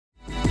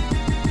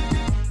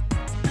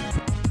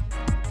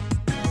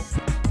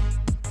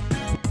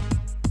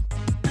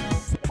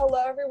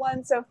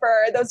everyone. So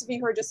for those of you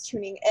who are just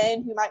tuning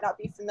in who might not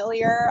be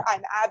familiar,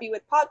 I'm Abby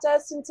with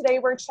Popdust, and today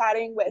we're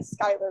chatting with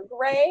Skylar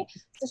Grey.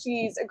 So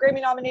she's a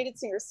Grammy-nominated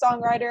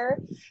singer-songwriter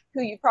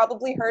who you've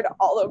probably heard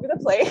all over the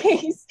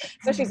place.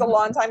 So she's a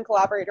longtime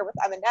collaborator with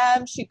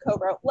Eminem. She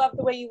co-wrote Love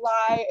the Way You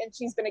Lie, and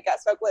she's been a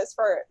guest vocalist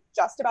for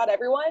just about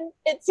everyone,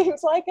 it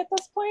seems like, at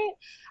this point.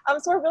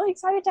 So we're really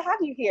excited to have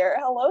you here.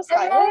 Hello,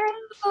 Skylar.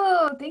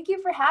 Hello. Thank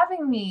you for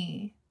having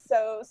me.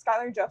 So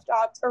Skylar just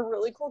dropped a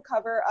really cool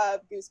cover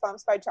of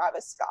Goosebumps by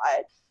Travis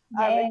Scott.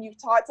 And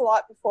you've talked a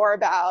lot before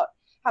about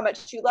how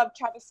much you love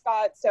Travis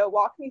Scott. So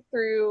walk me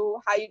through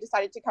how you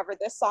decided to cover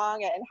this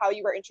song and how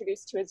you were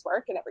introduced to his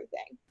work and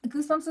everything.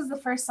 Goosebumps was the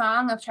first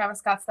song of Travis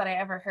Scott's that I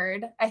ever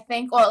heard, I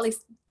think. Well, at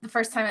least the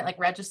first time it like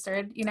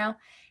registered, you know?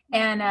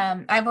 And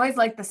I've always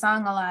liked the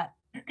song a lot.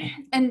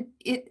 And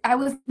I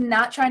was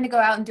not trying to go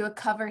out and do a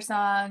cover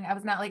song. I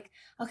was not like,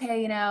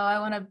 okay, you know, I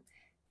want to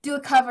do a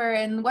cover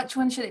and which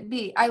one should it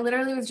be? I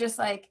literally was just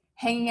like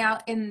hanging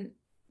out in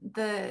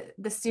the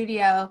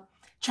studio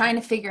trying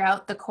to figure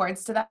out the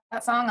chords to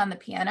that song on the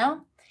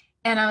piano.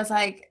 And I was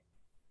like,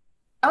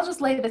 I'll just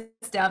lay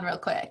this down real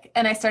quick.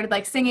 And I started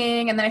like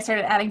singing, and then I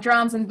started adding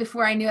drums, and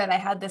before I knew it, I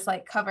had this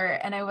like cover,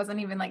 and I wasn't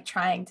even like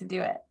trying to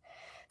do it.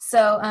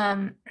 So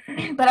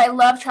but I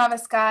love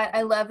Travis Scott.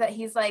 I love that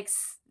he's like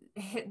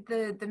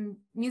the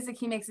music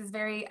he makes is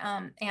very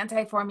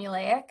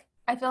anti-formulaic.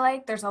 I feel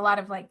like there's a lot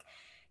of like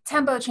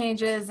tempo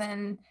changes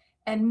and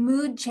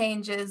mood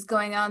changes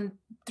going on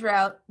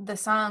throughout the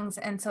songs,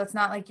 and so it's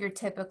not like your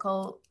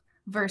typical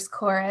verse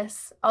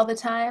chorus all the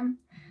time.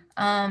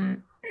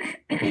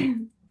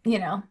 You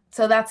know,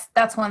 so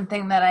that's one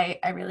thing that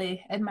I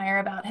really admire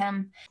about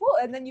him. Cool.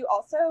 And then you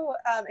also,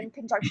 in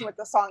conjunction with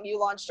the song, you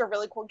launched a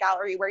really cool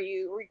gallery where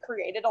you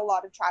recreated a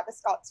lot of Travis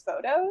Scott's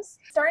photos.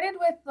 Started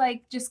with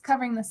like just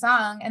covering the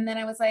song, and then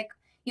I was like,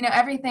 you know,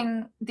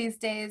 everything these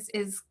days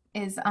is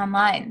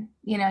online.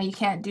 You know, you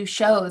can't do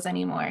shows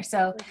anymore.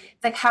 So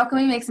it's like, how can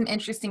we make some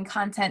interesting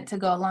content to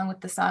go along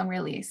with the song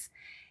release?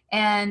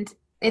 And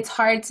it's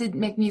hard to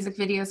make music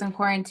videos in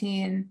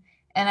quarantine.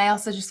 And I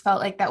also just felt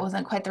like that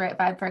wasn't quite the right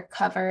vibe for a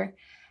cover.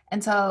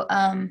 And so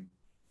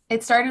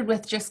it started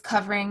with just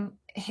covering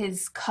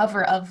his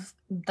cover of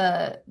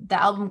the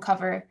album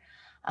cover.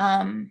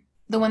 The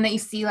one that you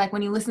see like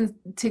when you listen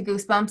to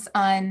Goosebumps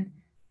on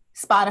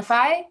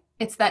Spotify,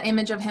 it's that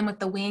image of him with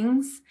the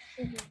wings.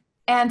 Mm-hmm.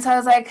 And so I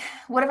was like,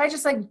 what if I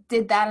just like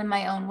did that in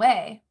my own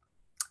way?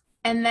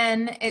 And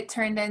then it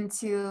turned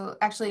into,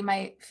 actually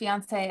my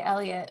fiance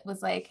Elliot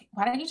was like,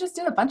 why don't you just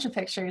do a bunch of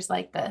pictures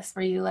like this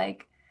where you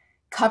like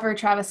cover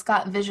Travis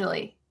Scott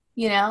visually,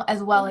 you know,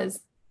 as well as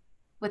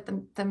with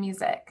the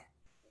music.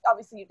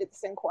 Obviously you did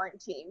this in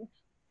quarantine.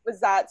 Was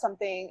that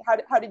something,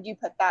 how did you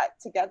put that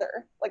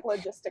together, like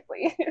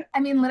logistically? I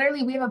mean,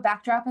 literally we have a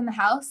backdrop in the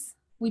house.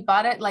 We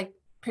bought it like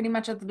pretty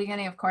much at the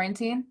beginning of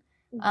quarantine.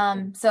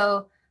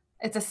 So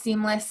it's a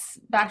seamless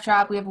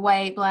backdrop. We have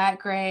white, black,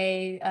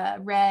 gray,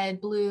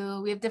 red,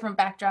 blue. We have different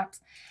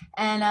backdrops.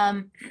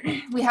 And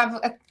we have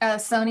a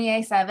Sony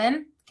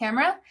A7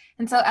 camera.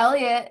 And so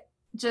Elliot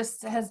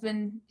just has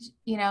been,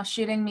 you know,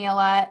 shooting me a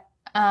lot.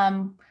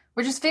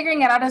 We're just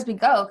figuring it out as we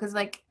go, because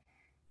like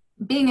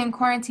being in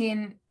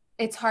quarantine,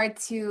 it's hard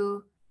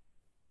to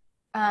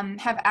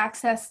have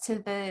access to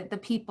the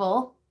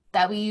people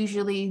that we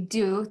usually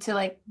do to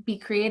like be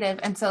creative.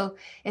 And so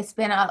it's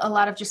been a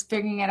lot of just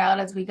figuring it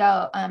out as we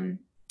go, and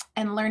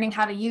learning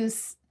how to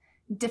use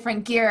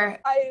different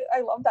gear.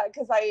 I love that,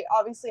 because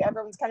obviously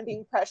everyone's kind of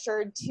being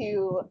pressured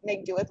to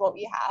make do with what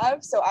we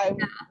have. So I'm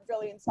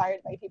really inspired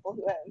by people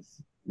who have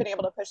been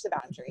able to push the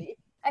boundary.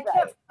 I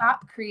can't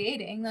stop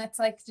creating. That's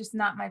like just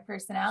not my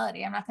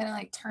personality. I'm not going to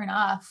like turn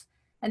off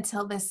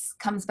until this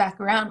comes back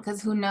around,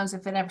 because who knows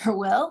if it ever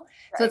will.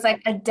 Right. So it's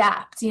like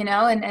adapt, you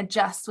know, and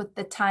adjust with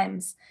the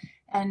times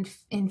and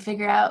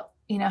figure out,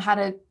 you know, how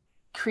to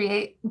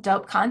create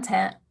dope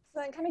content. So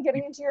then kind of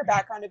getting into your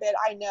background a bit,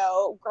 I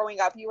know growing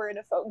up you were in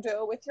a folk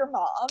duo with your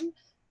mom.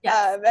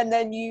 Yes. And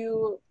then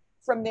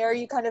from there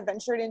you kind of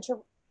ventured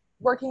into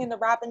working in the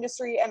rap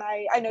industry. And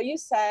I know you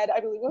said,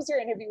 I believe it was your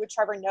interview with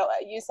Trevor Noah,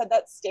 you said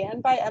that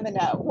Stand by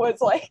Eminem was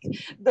like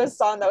the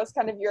song that was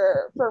kind of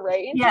your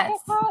foray into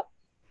hip-hop.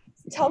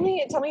 Tell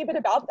me a bit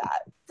about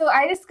that. So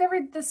I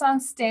discovered the song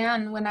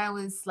Stan when I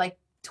was like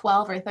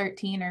 12 or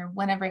 13 or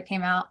whenever it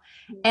came out.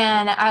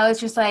 And I was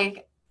just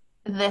like,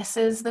 this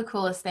is the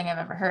coolest thing I've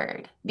ever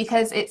heard,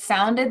 because it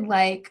sounded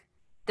like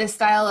the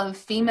style of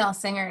female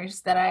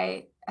singers that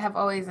I have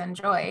always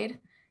enjoyed.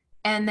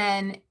 And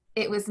then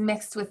it was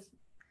mixed with,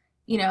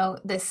 you know,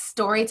 this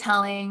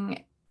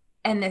storytelling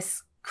and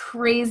this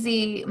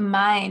crazy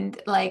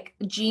mind, like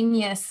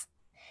genius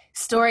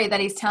story that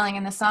he's telling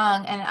in the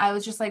song. And I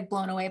was just like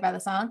blown away by the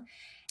song.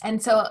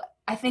 And so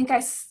I think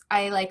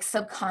I like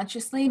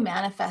subconsciously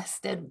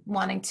manifested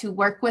wanting to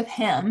work with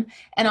him,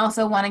 and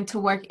also wanting to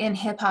work in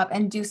hip hop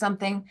and do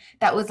something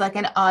that was like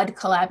an odd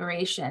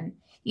collaboration,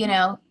 you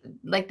know,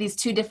 like these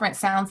two different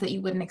sounds that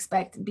you wouldn't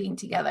expect being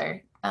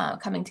together,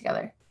 coming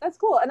together. That's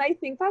cool. And I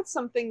think that's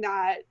something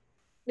that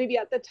maybe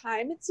at the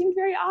time it seemed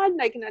very odd,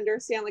 and I can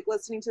understand like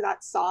listening to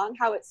that song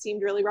how it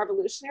seemed really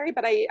revolutionary,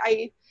 but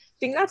I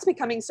think that's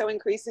becoming so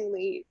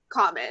increasingly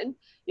common.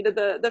 You know,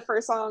 the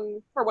first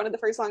song, or one of the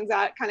first songs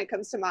that kind of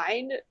comes to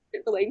mind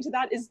relating to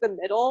that is The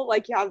Middle.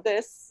 Like you have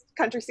this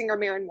country singer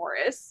Maren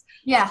Morris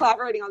Yeah.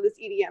 collaborating on this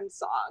EDM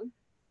song. So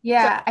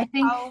Yeah, I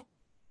think how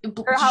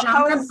or how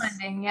genre is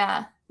blending,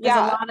 yeah. There's a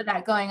yeah. lot of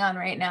that going on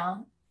right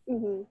now.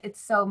 Mm-hmm.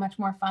 It's so much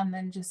more fun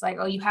than just like,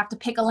 oh, you have to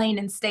pick a lane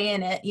and stay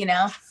in it, you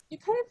know? You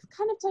kind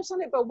of touched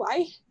on it, but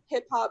why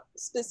hip hop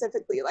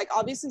specifically? Like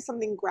obviously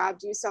something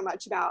grabbed you so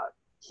much about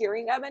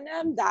hearing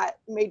Eminem that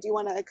made you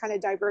want to kind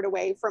of divert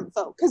away from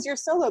folk, because your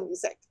solo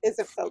music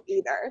isn't folk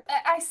either.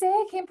 I say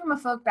I came from a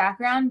folk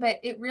background, but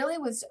it really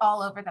was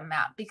all over the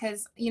map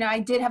because, you know, I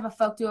did have a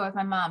folk duo with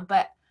my mom,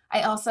 but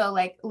I also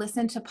like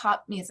listened to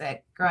pop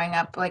music growing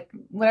up, like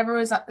whatever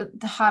was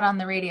hot on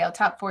the radio,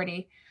 top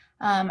 40.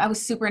 I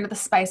was super into the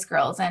Spice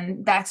Girls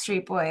and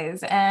Backstreet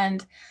Boys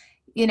and,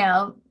 you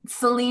know,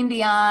 Celine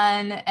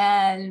Dion.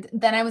 And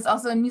then I was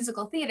also in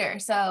musical theater.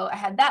 So I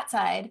had that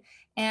side.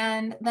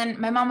 And then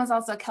my mom was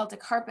also a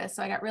Celtic harpist.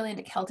 So I got really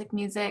into Celtic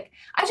music.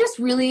 I just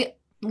really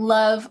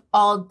love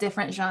all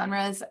different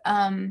genres,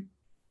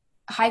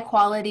 high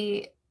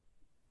quality,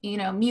 you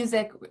know,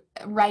 music,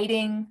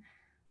 writing.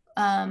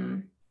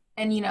 And,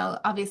 you know,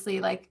 obviously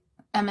like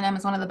Eminem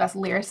is one of the best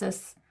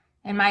lyricists,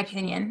 in my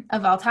opinion,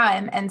 of all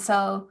time. And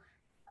so,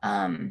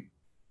 um,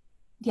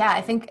 yeah,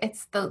 I think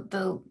it's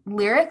the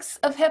lyrics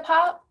of hip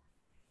hop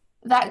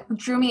that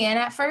drew me in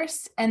at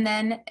first, and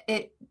then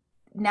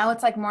now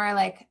it's like more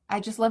like I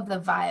just love the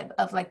vibe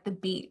of like the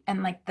beat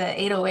and like the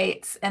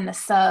 808s and the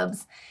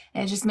subs,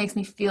 and it just makes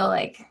me feel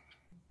like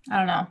I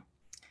don't know,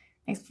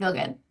 makes me feel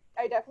good.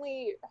 I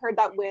definitely heard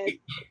that with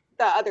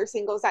the other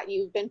singles that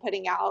you've been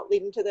putting out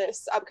leading to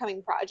this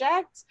upcoming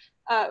project.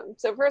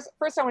 So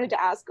first, I wanted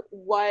to ask,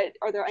 what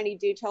are there any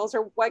details,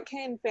 or what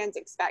can fans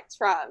expect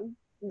from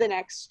the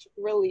next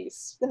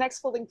release, the next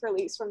full length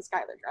release from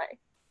Skylar Grey?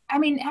 I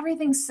mean,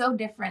 everything's so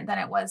different than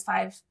it was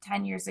 5,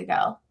 10 years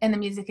ago in the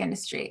music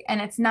industry.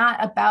 And it's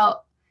not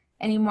about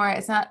anymore,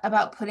 it's not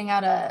about putting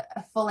out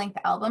a full length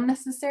album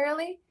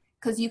necessarily.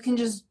 Cause you can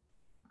just,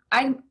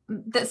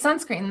 the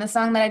Sunscreen, the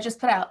song that I just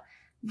put out,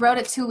 wrote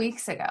it 2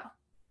 weeks ago,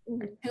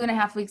 or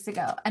 2.5 weeks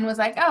ago, and was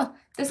like, oh,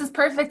 this is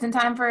perfect in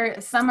time for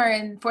summer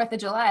and 4th of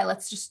July.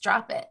 Let's just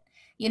drop it.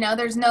 You know,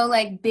 there's no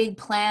like big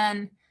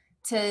plan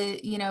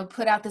to, you know,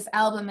 put out this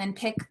album and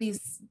pick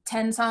these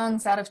 10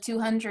 songs out of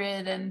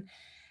 200, and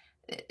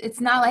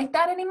it's not like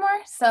that anymore.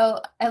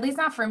 So at least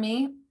not for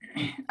me.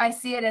 I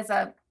see it as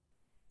a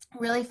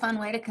really fun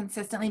way to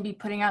consistently be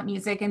putting out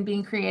music and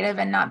being creative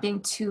and not being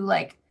too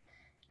like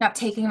not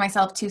taking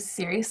myself too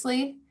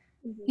seriously,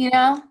 you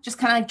know, just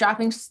kind of like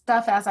dropping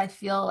stuff as I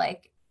feel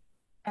like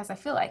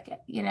it,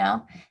 you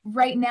know.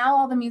 Right now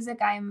all the music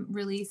I'm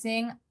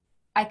releasing,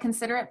 I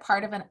consider it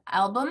part of an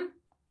album,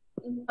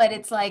 but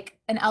it's like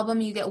an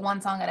album you get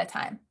one song at a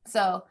time.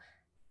 So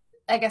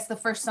I guess the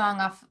first song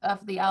off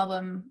of the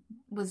album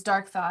was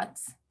Dark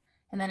Thoughts,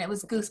 and then it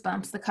was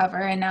Goosebumps, the cover,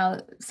 and now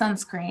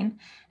Sunscreen.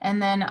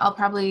 And then I'll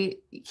probably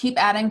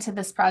keep adding to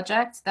this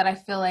project that I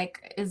feel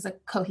like is a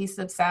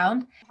cohesive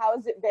sound. How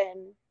has it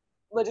been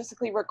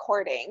logistically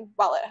recording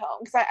while at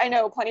home? Because I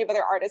know plenty of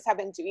other artists have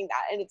been doing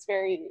that, and it's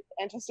very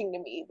interesting to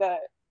me. The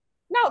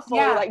not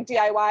fully like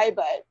DIY,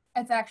 but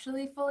it's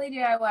actually fully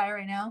DIY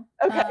right now.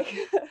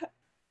 Okay.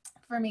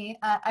 For me,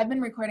 I've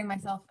been recording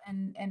myself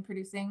and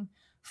producing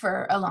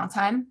for a long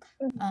time.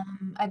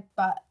 I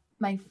bought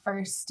my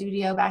first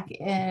studio back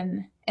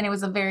in, and it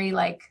was a very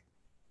like,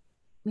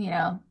 you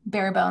know,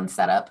 bare bones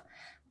setup,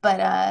 but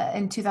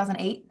in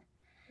 2008.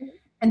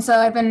 And so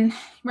I've been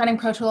running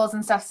Pro Tools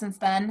and stuff since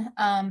then.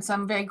 So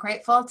I'm very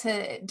grateful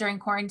to, during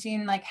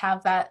quarantine, like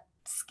have that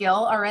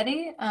skill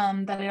already,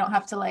 that I don't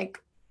have to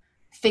like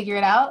figure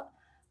it out.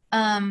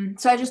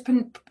 So I've just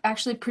been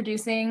actually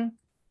producing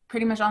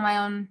pretty much all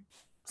my own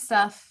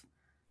stuff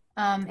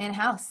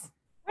in-house.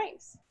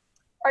 Nice.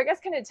 Or I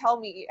guess kind of tell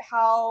me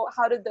how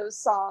did those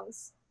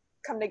songs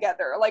come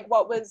together? Like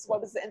what was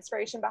the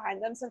inspiration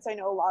behind them? Since I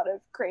know a lot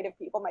of creative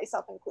people,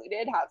 myself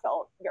included, have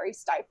felt very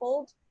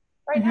stifled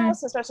right now.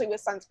 So especially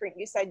with Sunscreen,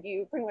 you said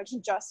you pretty much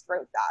just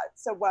wrote that.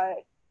 So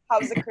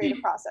how's the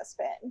creative process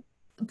been?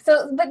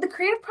 So the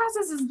creative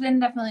process has been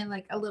definitely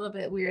like a little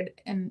bit weird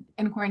in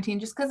quarantine,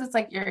 just because it's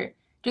like you're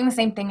doing the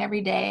same thing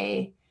every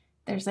day.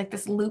 There's like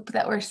this loop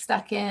that we're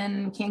stuck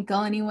in, can't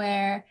go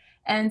anywhere.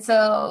 And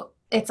so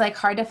it's like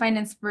hard to find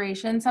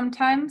inspiration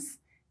sometimes.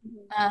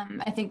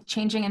 I think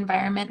changing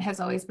environment has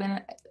always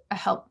been a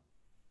help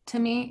to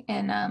me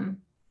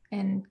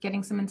in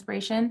getting some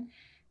inspiration,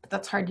 but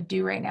that's hard to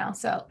do right now.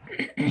 So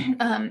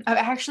I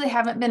actually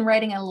haven't been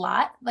writing a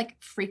lot, like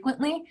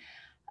frequently.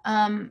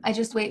 I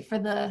just wait for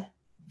the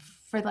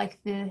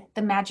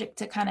magic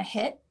to kind of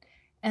hit,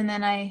 and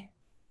then I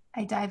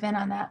dive in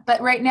on that.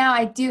 But right now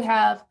I do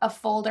have a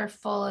folder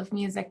full of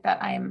music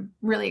that I'm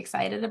really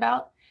excited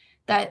about.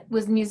 That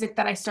was music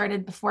that I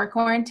started before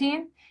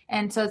quarantine.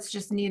 And so it's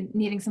just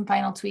needing some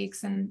final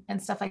tweaks and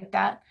stuff like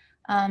that.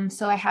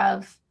 So I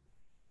have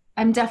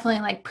I'm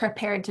definitely like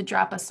prepared to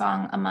drop a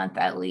song a month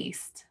at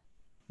least.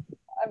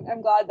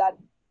 I'm glad that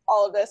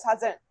all of this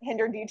hasn't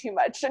hindered you too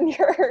much in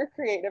your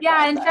creative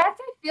Yeah, in process.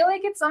 fact, I feel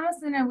like it's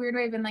almost in a weird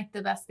way been like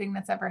the best thing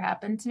that's ever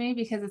happened to me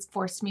because it's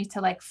forced me to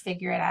like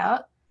figure it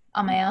out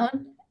on my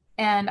own.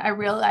 And I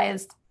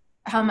realized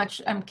how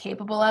much I'm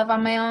capable of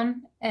on my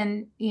own.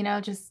 And, you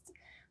know, just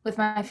with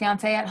my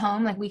fiance at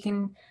home, like we've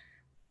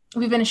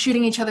been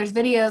shooting each other's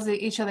videos,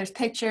 each other's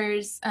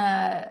pictures,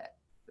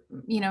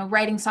 you know,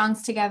 writing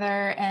songs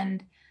together.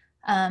 And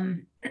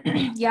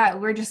yeah,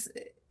 we're just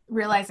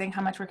realizing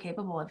how much we're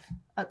capable of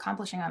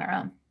accomplishing on our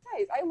own.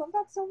 Nice. I love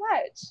that so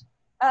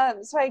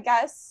much. So I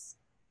guess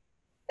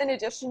in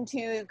addition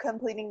to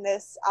completing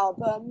this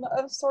album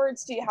of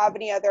sorts, do you have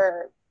any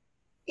other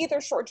either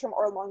short-term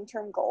or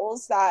long-term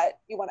goals that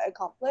you want to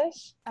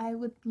accomplish? I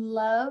would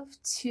love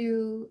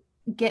to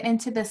get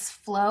into this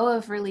flow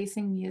of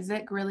releasing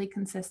music really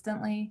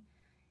consistently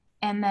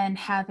and then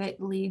have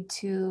it lead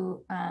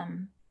to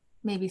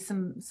maybe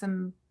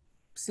some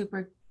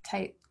super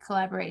tight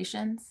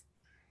collaborations.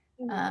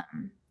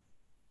 Um,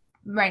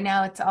 right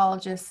now it's all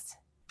just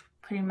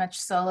pretty much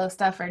solo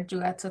stuff or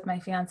duets with my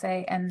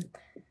fiance, and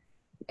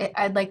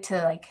I'd like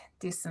to like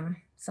do some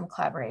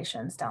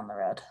collaborations down the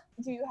road.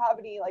 Do you have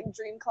any like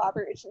dream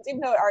collaborations? Even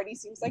though it already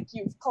seems like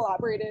you've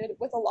collaborated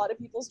with a lot of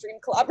people's dream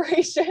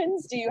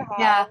collaborations,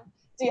 Yeah,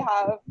 do you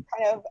have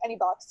kind of any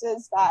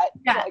boxes that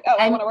yeah. you're like, oh,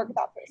 I want to work with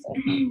that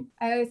person?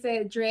 I always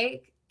say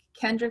Drake,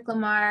 Kendrick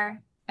Lamar,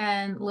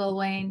 and Lil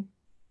Wayne.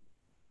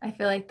 I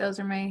feel like those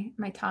are my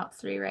top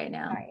three right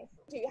now. Nice.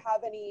 Do you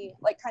have any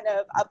like kind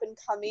of up and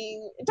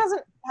coming? It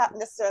doesn't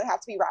necessarily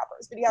have to be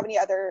rappers, but do you have any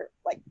other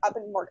like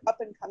more up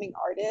and coming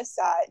artists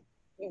that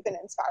you've been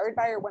inspired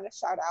by or want to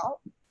shout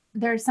out?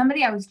 There's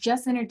somebody I was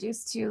just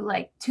introduced to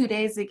like 2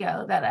 days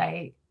ago that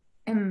I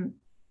am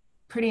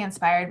pretty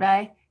inspired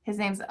by. His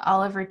name's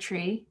Oliver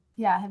Tree.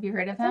 Yeah, have you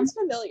heard of him? Sounds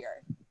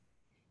familiar.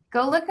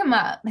 Go look him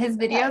up. His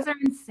videos Okay. are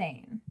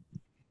insane.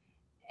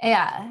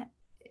 Yeah,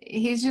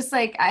 he's just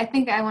like, I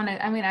think I want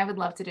to, I mean, I would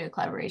love to do a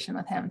collaboration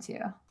with him too.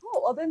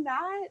 Cool. Well, then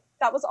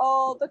that was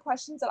all the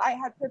questions that I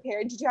had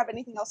prepared. Did you have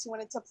anything else you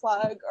wanted to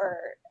plug or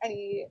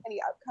any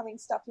upcoming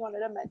stuff you wanted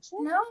to mention?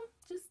 No,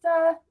 just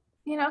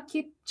you know,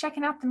 keep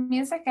checking out the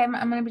music. I'm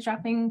gonna be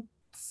dropping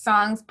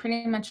songs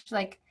pretty much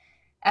like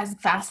as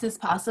fast as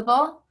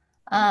possible,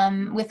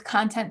 with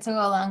content to go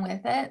along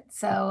with it.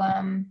 So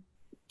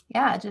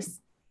yeah,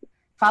 just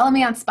follow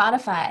me on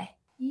Spotify.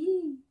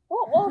 Yee.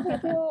 Well,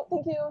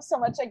 thank you so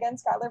much again,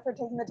 Skylar, for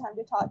taking the time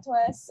to talk to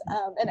us.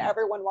 And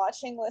everyone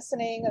watching,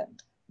 listening,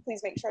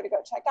 please make sure to go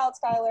check out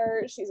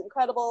Skylar. She's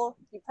incredible.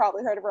 You've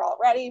probably heard of her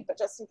already, but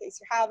just in case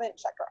you haven't,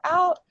 check her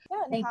out.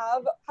 Yeah, and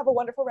have a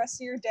wonderful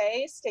rest of your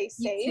day. Stay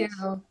safe. You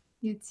too.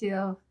 You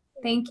too.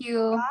 Thank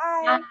you.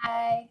 Bye.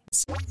 Bye.